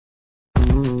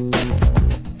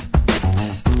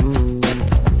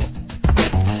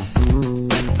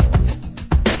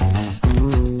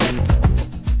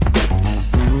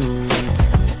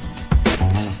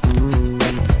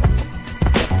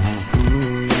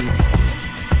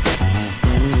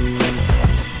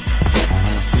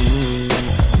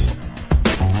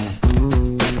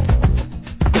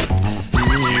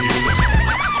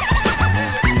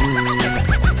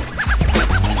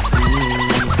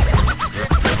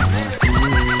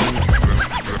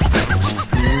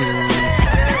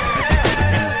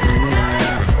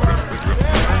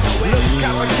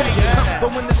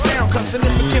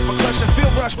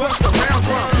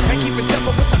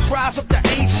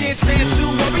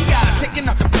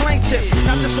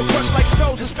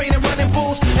shows in Spain and running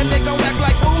bulls, and they gon' act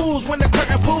like fools when the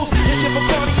curtain pulls. This shit for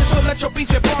partying, so let your beat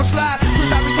your bar slide.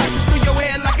 Cruise out reflections through your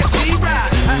head like a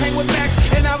G-ride. I hang with Max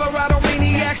and Alvarado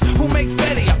maniacs who make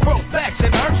Fetty. I broke backs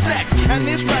and herb sacks, and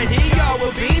this right here, y'all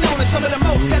will be known as some of the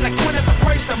most eloquent at the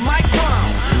praise the microphone.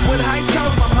 With high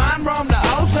tones, my mind roam the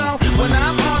ozone. When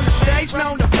I'm on the stage,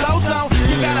 known the flow zone.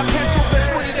 You got a pencil, but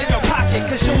put it in your pocket,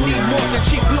 cause you'll need more than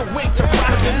cheap blue ink to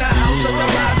rock. In the house of the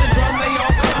rising drum, they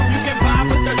all come. You can vibe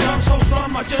with the drum so strong,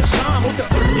 I just hum with the,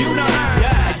 you know,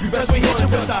 yeah. Because we hit you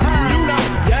with the, you know,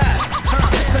 yeah.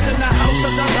 Cause in the house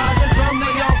of the rising drum,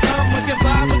 they all come. We can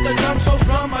vibe with the drum so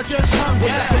strong, I just hum,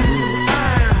 yeah.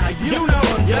 You know,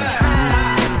 yeah.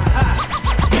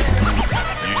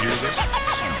 You hear this?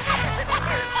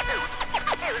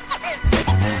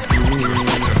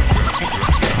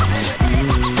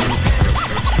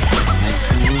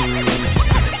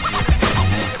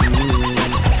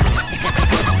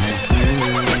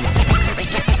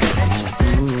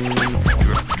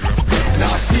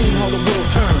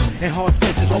 And hard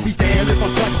fences, I'll be damned if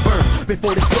I'm clutch burned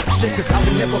before destruction, cause I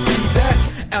will never be that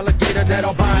alligator that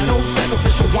albino,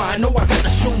 sacrificial wine. No, I got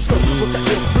the shoes up with the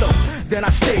ill flow. Then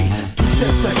I stay 2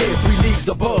 steps ahead, 3 leagues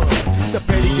above the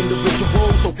petty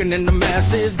individual, soaking in the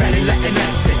masses, banning Latin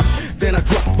accents. Then I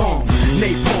drop bombs,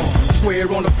 napalm, square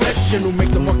on the flesh, and will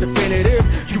make the mark definitive.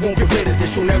 You won't get rid of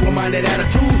this, your narrow-minded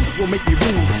attitude will make me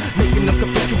rude, making them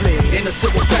capitulate in a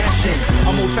civil fashion.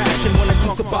 I'm old-fashioned when it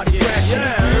comes to body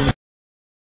crashing.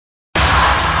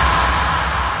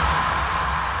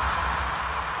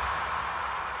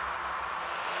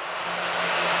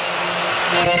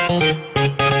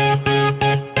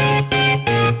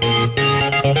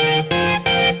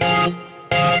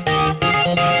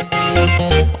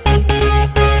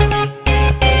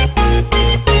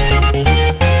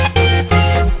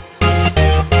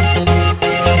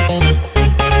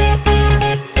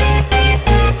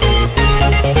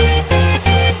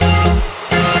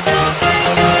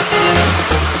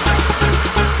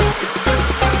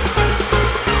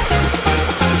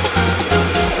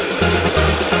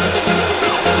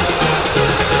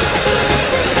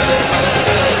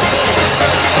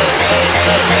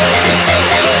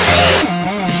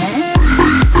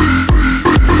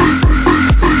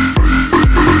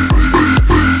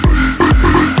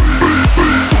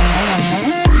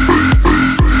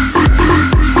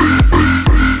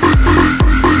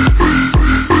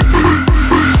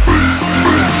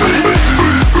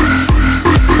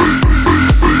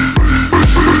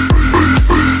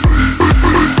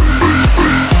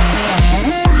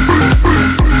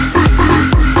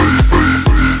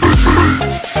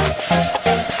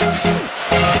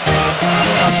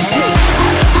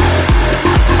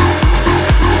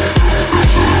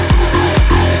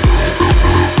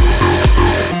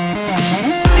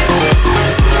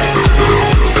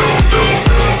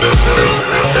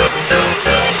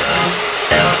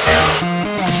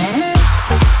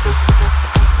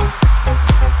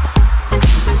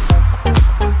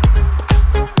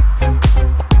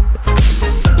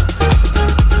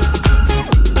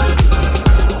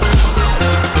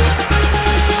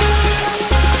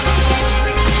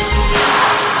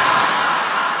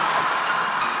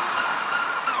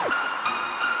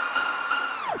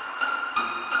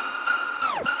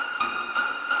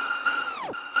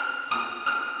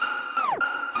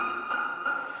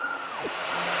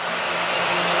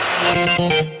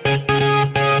 Thank